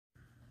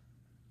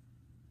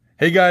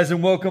Hey guys,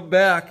 and welcome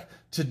back.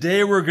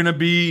 Today we're going to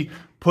be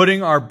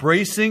putting our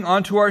bracing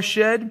onto our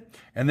shed,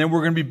 and then we're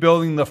going to be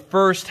building the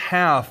first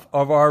half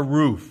of our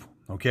roof.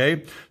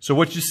 Okay, so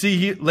what you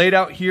see laid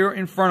out here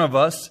in front of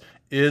us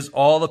is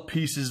all the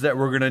pieces that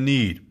we're going to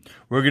need.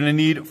 We're going to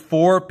need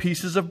 4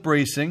 pieces of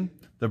bracing.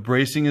 The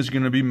bracing is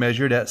going to be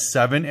measured at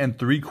 7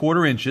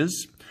 3/4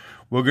 inches.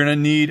 We're going to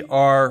need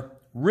our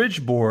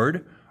ridge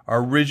board.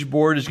 Our ridge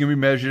board is going to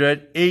be measured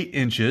at 8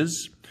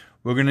 inches.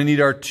 We're going to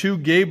need our 2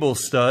 gable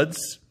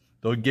studs.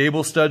 Those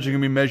gable studs are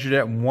going to be measured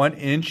at 1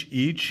 inch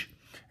each.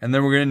 And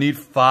then we're going to need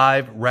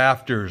 5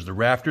 rafters. The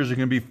rafters are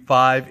going to be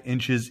 5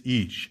 inches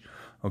each.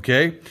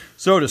 Okay?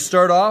 So to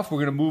start off, we're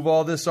going to move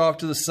all this off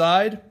to the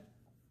side.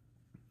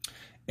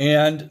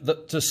 And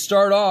to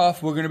start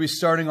off, we're going to be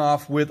starting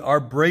off with our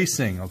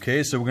bracing.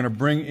 Okay? So we're going to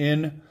bring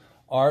in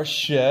our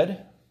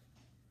shed.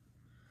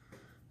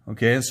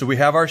 Okay? And so we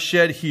have our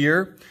shed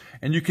here.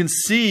 And you can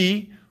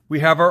see we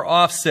have our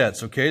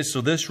offsets, okay?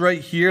 So this right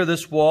here,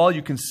 this wall,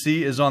 you can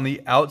see is on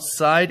the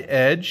outside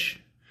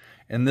edge,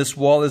 and this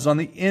wall is on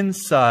the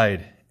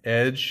inside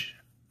edge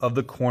of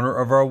the corner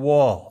of our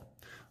wall,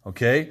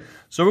 okay?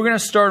 So we're going to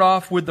start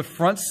off with the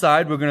front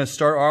side. We're going to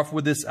start off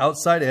with this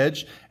outside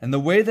edge, and the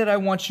way that I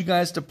want you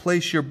guys to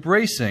place your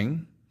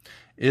bracing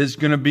is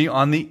going to be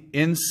on the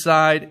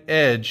inside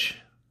edge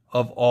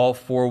of all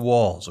 4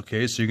 walls,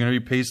 okay? So you're going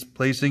to be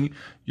placing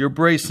your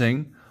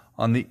bracing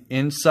on the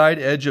inside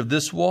edge of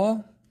this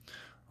wall.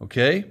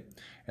 Okay,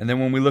 and then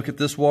when we look at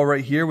this wall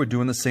right here, we're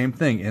doing the same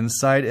thing,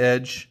 inside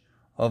edge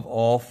of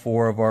all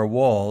 4 of our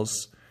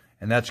walls,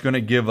 and that's going to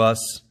give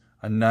us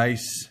a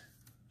nice,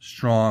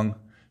 strong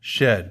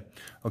shed.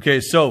 Okay,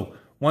 so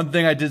one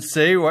thing I did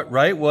say,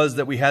 right, was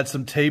that we had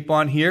some tape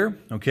on here,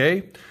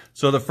 okay?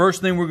 So the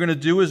first thing we're going to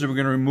do is we're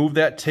going to remove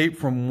that tape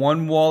from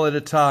one wall at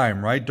a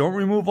time, right? Don't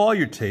remove all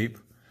your tape,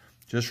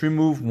 just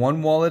remove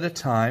one wall at a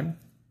time,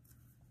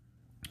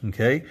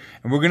 okay?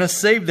 And we're going to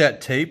save that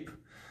tape,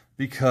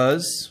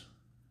 because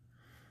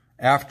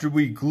after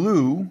we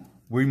glue,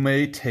 we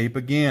may tape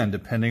again,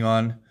 depending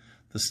on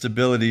the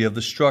stability of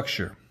the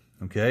structure,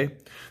 okay?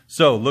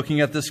 So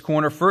looking at this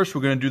corner first,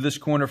 we're going to do this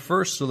corner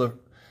first. So the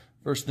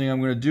first thing I'm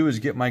going to do is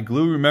get my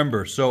glue.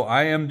 Remember, so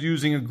I am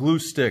using a glue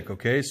stick,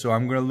 okay? So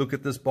I'm going to look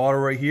at this bottle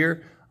right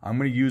here. I'm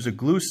going to use a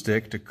glue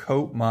stick to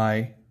coat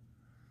my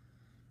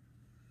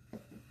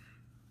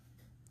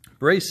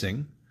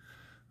bracing,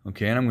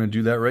 okay? And I'm going to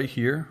do that right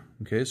here,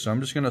 okay? So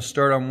I'm just going to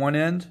start on one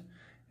end,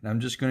 and I'm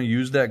just going to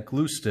use that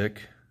glue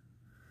stick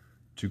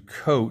to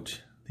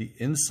coat the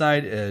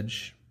inside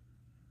edge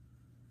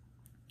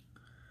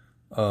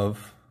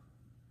of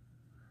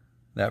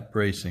that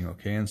bracing,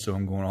 okay? And so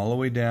I'm going all the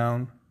way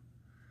down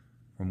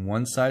from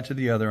one side to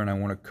the other, and I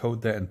want to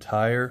coat that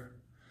entire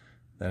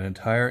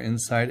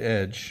inside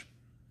edge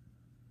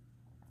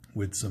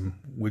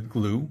with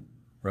glue,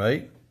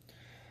 right?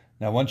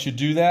 Now once you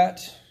do that,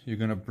 you're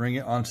going to bring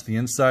it onto the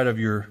inside of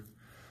your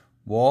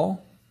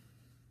wall.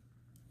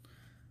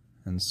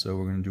 And so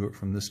we're going to do it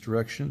from this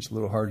direction. It's a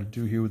little hard to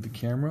do here with the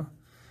camera,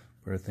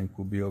 but I think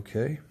we'll be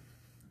okay.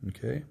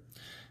 Okay.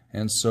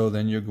 And so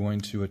then you're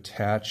going to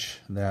attach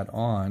that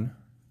on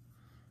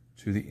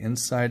to the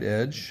inside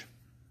edge.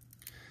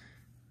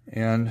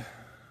 And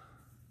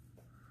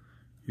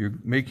you're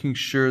making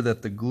sure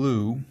that the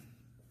glue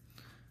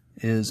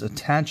is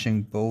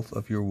attaching both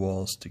of your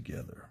walls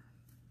together.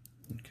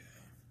 Okay.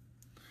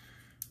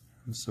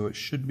 And so it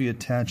should be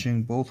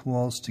attaching both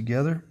walls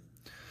together.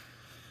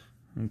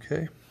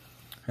 Okay.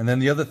 And then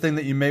the other thing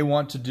that you may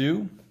want to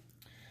do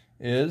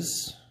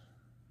is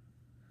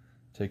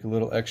take a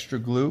little extra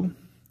glue,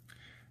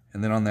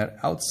 and then on that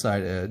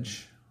outside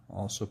edge,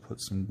 also put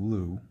some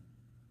glue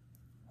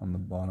on the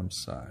bottom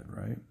side,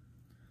 right?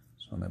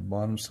 So on that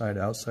bottom side,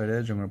 outside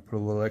edge, I'm going to put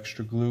a little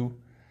extra glue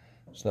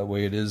so that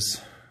way it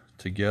is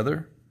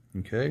together,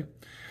 okay?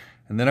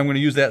 And then I'm going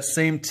to use that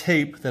same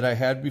tape that I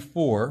had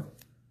before.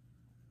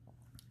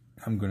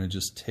 I'm going to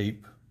just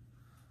tape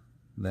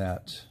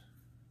that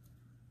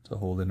to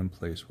hold it in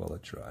place while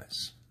it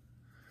dries.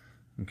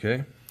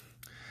 Okay?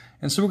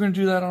 And so we're going to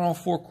do that on all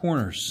 4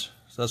 corners.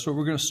 So that's what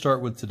we're going to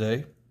start with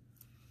today.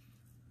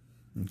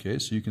 Okay,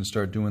 so you can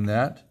start doing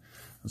that.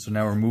 And so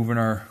now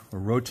we're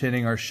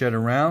rotating our shed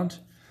around.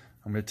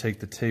 I'm going to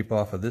take the tape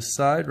off of this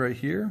side right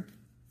here.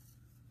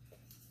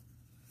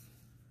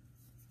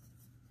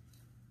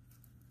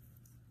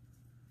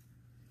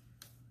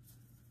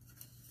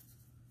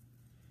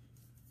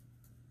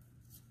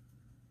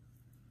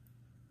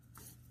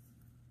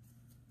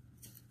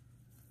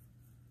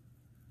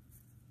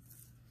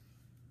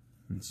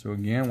 And so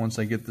again, once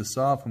I get this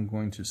off, I'm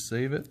going to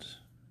save it.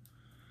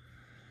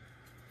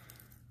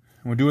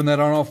 And we're doing that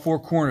on all 4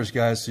 corners,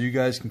 guys, so you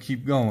guys can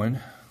keep going,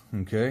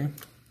 okay?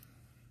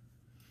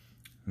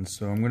 And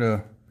so I'm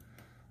gonna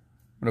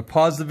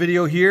pause the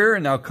video here,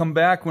 and I'll come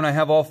back when I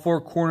have all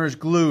 4 corners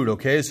glued,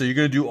 okay? So you're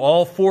gonna do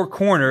all 4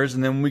 corners,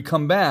 and then when we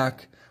come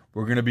back,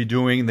 we're gonna be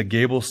doing the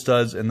gable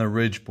studs and the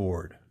ridge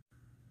board.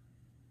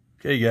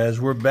 Okay guys,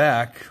 we're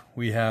back.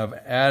 We have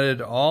added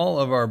all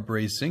of our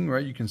bracing,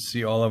 right? You can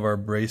see all of our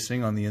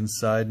bracing on the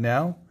inside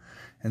now.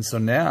 And so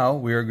now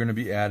we are going to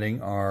be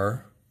adding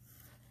our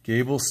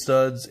gable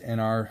studs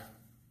and our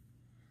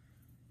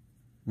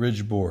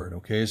ridge board.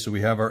 Okay, so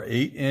we have our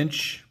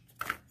 8-inch.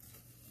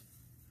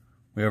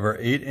 We have our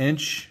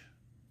 8-inch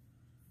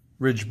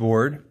ridge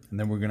board, and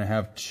then we're going to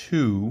have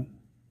 2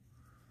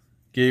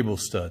 gable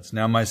studs.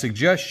 Now my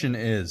suggestion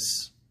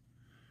is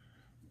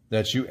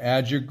that you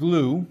add your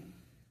glue.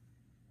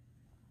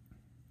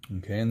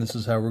 Okay, and this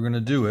is how we're going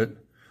to do it.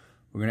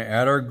 We're going to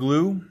add our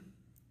glue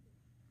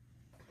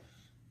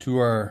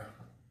to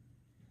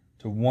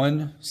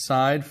one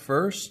side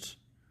first.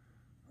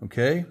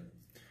 Okay,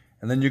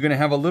 and then you're going to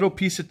have a little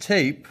piece of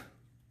tape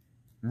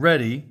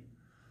ready.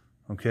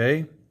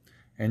 Okay,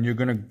 and you're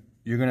going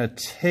to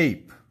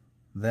tape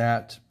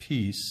that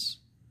piece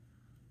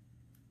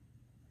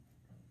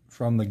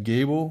from the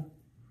gable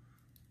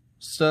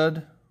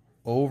stud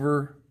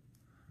over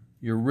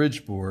your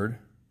ridge board.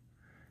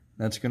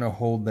 That's going to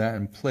hold that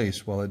in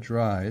place while it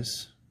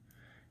dries.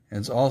 And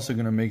it's also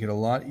going to make it a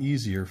lot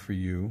easier for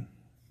you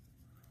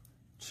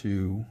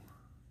to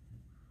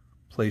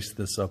place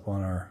this up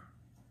on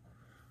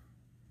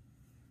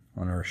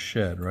our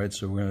shed, right?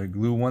 So we're going to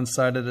glue one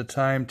side at a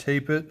time,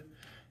 tape it, and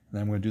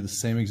then I'm going to do the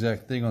same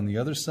exact thing on the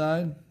other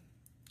side.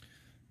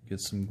 Get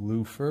some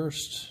glue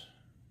first.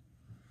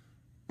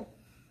 I'm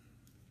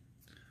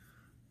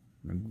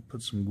going to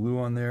put some glue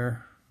on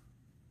there.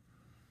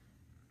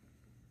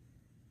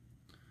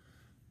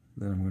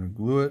 Then I'm going to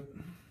glue it.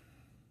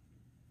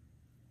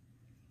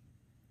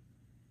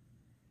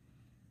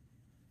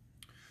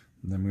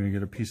 And then I'm going to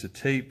get a piece of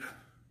tape.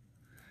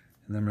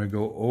 And then I'm going to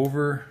go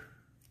over.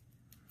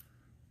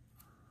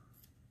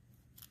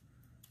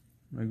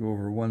 I'm going to go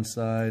over one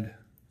side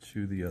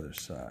to the other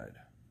side.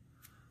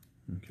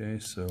 Okay,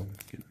 so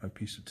get my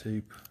piece of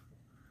tape.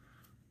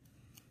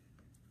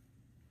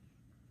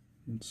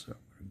 And so I'm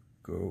going to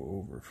go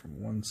over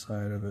from one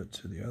side of it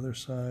to the other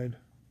side.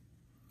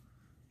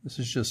 This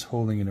is just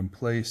holding it in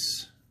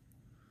place,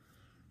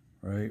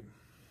 right?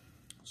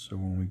 So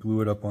when we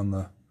glue it up on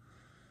the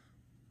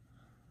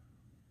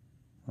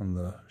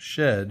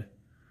shed,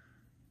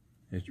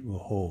 it will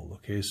hold.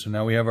 Okay, so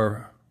now we have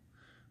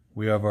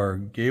our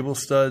gable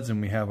studs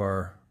and we have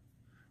our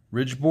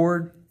ridge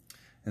board.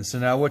 And so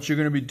now what you're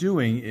going to be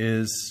doing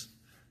is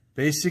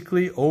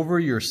basically over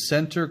your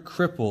center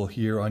cripple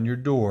here on your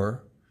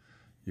door,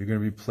 you're going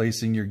to be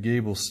placing your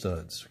gable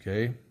studs,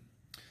 okay?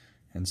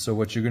 And so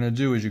what you're going to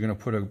do is you're going to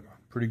put a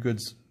pretty good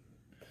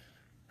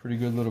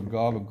little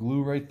gob of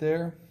glue right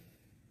there.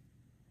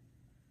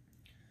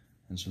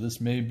 And so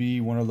this may be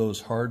one of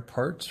those hard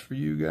parts for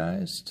you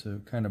guys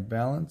to kind of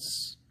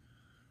balance,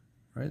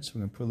 right? So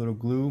I'm going to put a little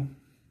glue.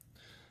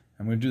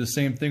 I'm going to do the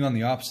same thing on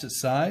the opposite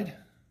side,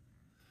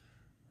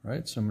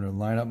 right? So I'm going to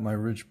line up my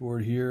ridge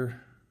board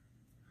here.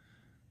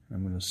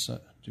 I'm going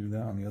to do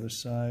that on the other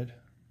side.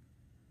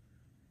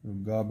 A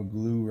little gob of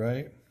glue,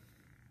 right?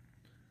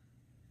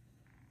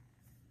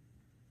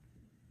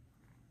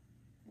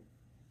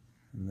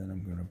 And then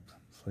I'm going to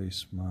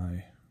place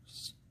my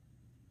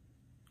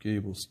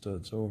gable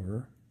studs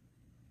over.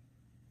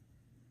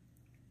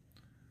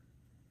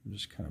 I'm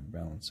just kind of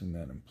balancing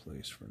that in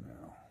place for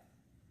now.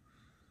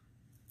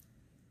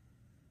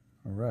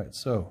 All right,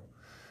 so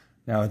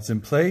now it's in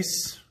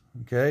place,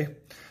 okay?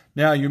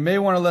 Now you may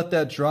want to let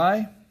that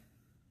dry.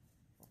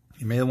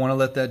 You may want to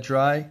let that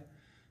dry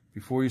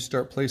before you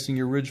start placing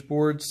your ridge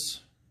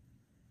boards.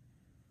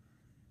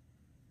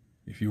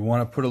 If you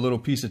want to put a little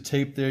piece of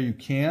tape there, you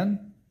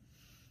can,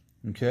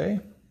 okay?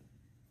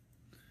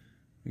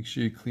 Make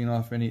sure you clean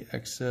off any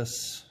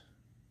excess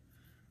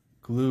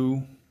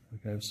glue.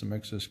 Like I have some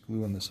excess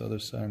glue on this other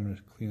side. I'm going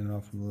to clean it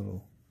off with a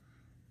little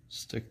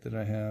stick that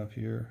I have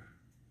here.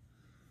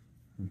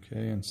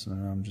 Okay, and so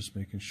now I'm just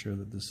making sure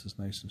that this is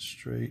nice and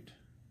straight.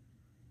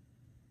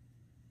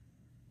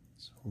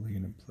 It's holding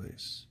it in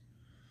place.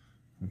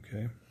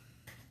 Okay.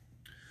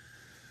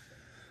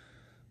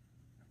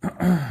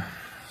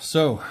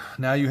 So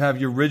now you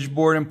have your ridge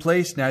board in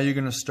place. Now you're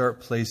going to start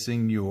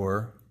placing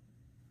your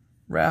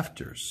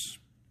rafters.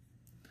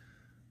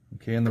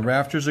 Okay, and the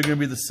rafters are going to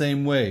be the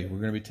same way. We're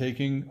going to be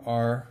taking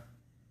our,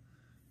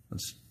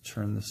 let's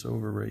turn this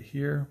over right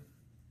here.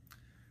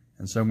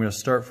 And so I'm going to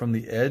start from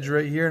the edge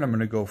right here, and I'm going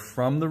to go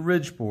from the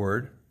ridge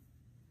board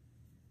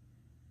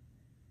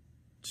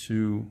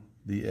to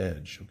the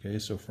edge. Okay,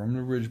 so from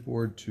the ridge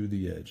board to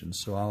the edge. And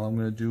so all I'm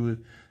going to do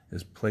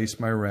is place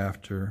my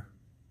rafter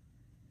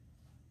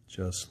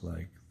just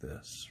like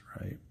this,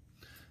 right?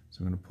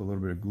 So I'm going to put a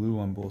little bit of glue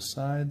on both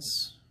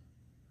sides.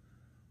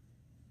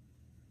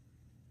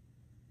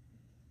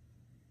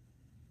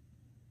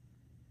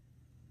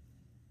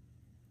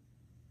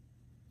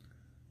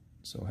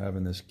 So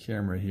having this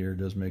camera here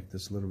does make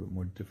this a little bit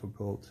more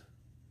difficult,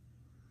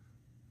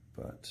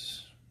 but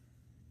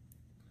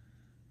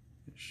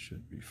it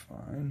should be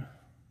fine.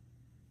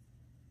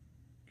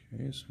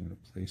 Okay, so I'm going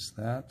to place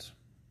that.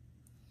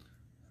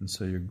 And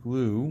so your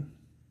glue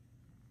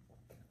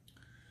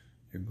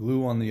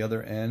on the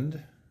other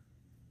end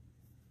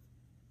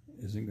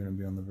isn't going to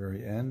be on the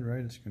very end,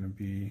 right? It's going to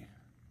be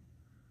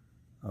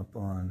up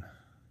on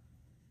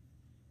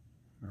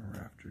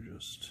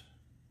exposed.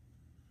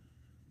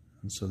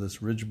 And so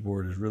this ridge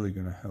board is really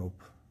going to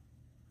help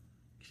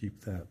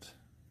keep that,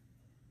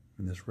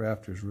 and this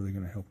rafter is really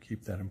going to help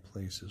keep that in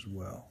place as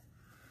well.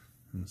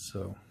 And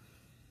so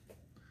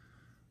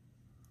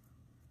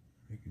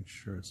making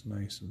sure it's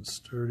nice and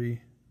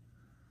sturdy.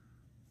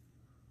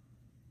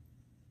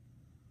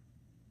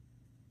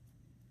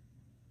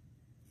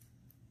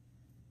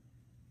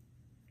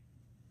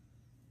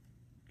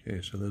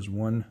 Okay, so there's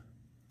one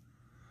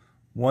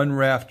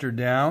rafter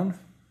down,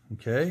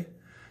 okay?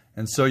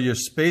 And so your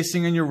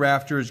spacing on your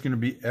rafter is going to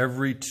be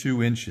every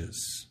 2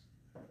 inches.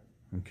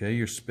 Okay,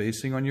 your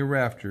spacing on your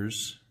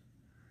rafters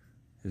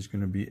is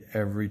going to be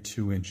every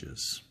 2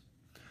 inches.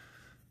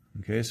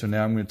 Okay, so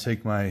now I'm going to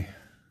take my,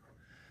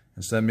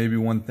 and so that may be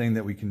one thing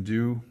that we can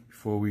do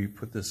before we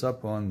put this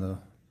up on the,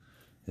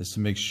 is to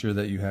make sure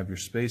that you have your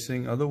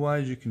spacing.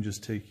 Otherwise, you can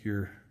just take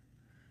your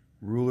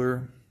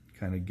ruler,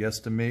 kind of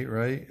guesstimate,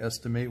 right?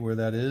 Estimate where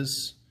that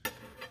is.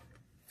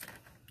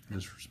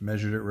 Just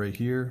measured it right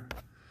here.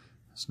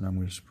 So now I'm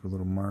going to just put a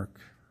little mark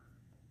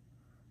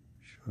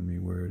showing me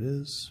where it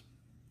is.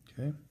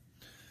 Okay. And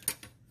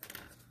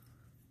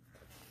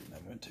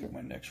I'm going to take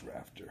my next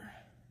rafter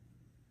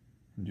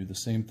and do the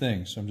same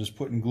thing. So I'm just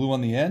putting glue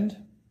on the end,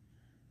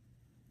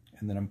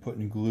 and then I'm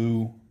putting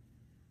glue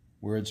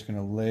where it's going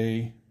to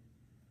lay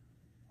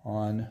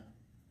on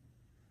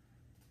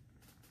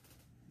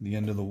the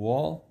end of the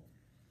wall.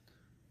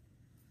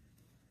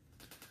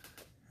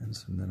 And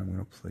so then I'm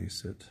going to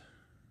place it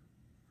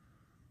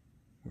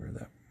where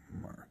that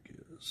mark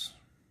is.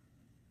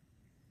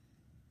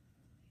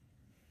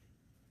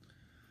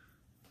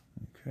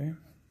 Okay.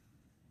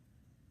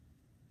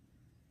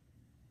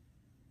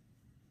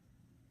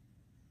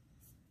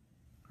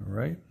 All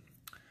right.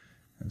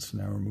 And so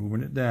now we're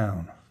moving it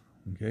down.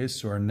 Okay,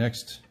 so our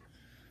next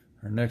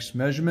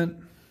measurement,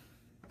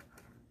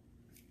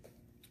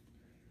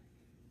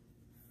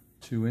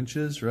 2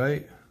 inches,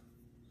 right?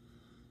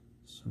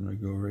 So I'm going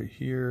to go right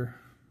here,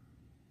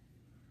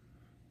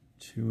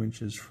 2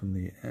 inches from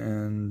the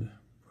end,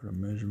 put a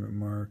measurement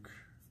mark.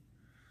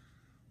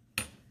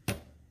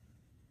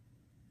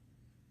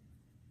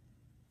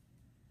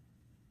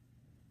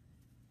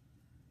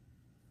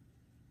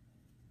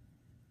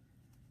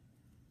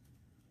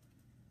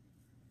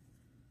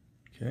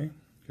 Okay,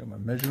 got my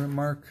measurement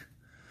mark.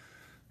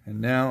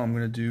 And now I'm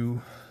going to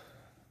do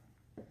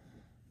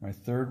my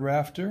third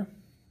rafter.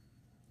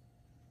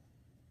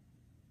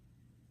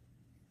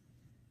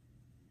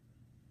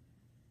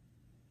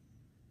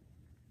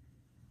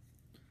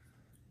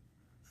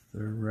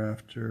 Third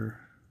rafter.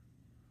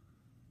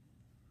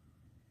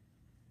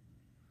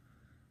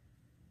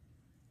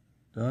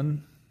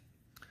 Done.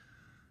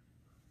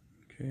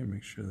 Okay,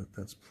 make sure that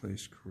that's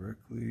placed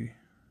correctly.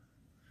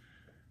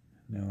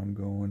 Now I'm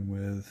going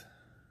with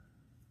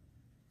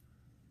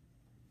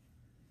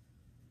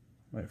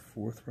my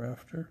fourth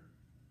rafter.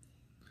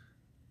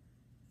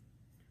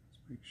 Let's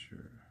make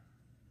sure.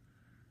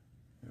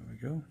 There we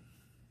go.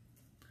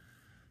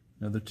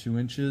 Another 2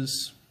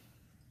 inches.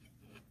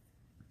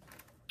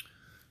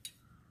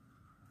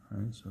 All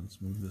right, so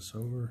let's move this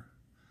over.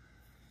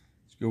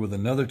 Let's go with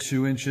another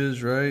 2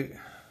 inches, right?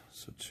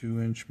 So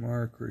 2 inch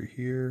mark right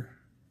here.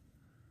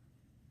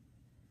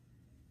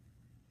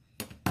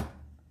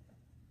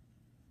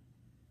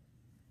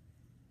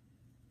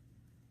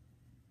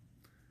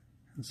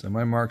 And so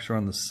my marks are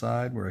on the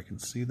side where I can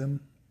see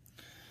them.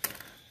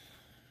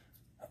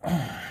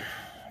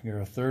 Here,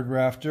 our third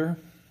rafter.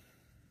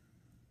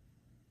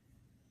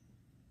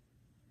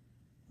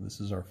 This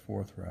is our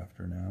fourth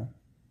rafter now.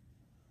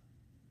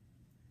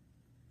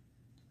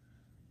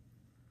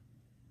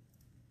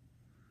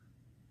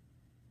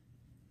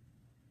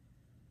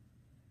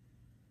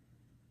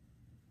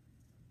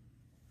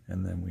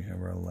 And then we have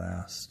our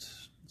last,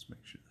 let's make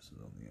sure this is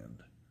on the end.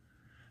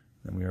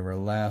 Then we have our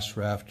last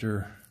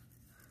rafter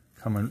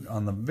coming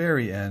on the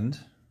very end.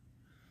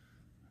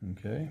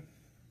 Okay.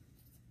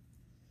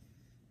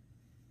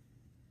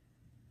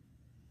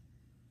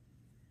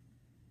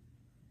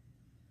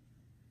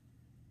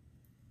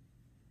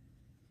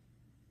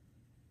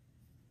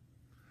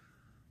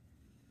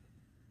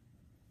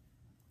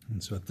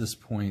 And so at this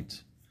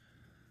point,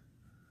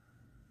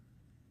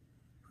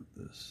 put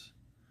this.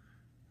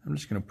 I'm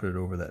just going to put it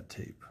over that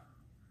tape.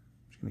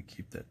 I'm just going to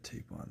keep that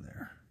tape on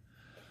there.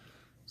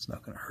 It's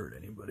not going to hurt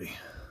anybody.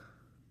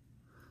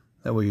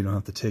 That way you don't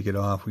have to take it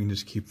off. We can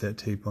just keep that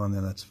tape on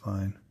there. That's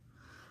fine.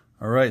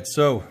 All right,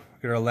 so we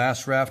got our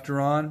last rafter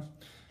on.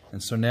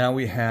 And so now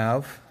we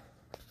have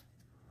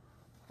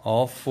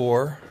all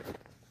 4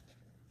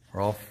 or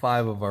all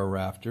 5 of our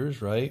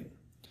rafters, right?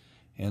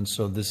 And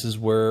so this is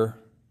where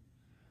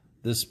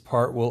this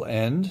part will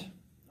end,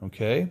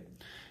 okay?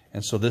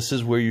 And so this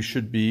is where you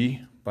should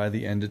be by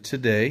the end of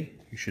today.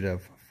 You should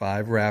have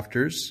 5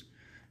 rafters.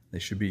 They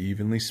should be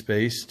evenly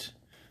spaced.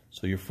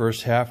 So your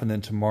first half, and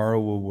then tomorrow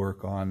we'll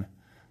work on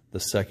the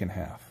second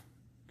half.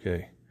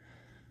 Okay.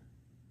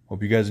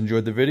 Hope you guys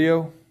enjoyed the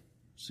video.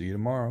 See you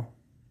tomorrow.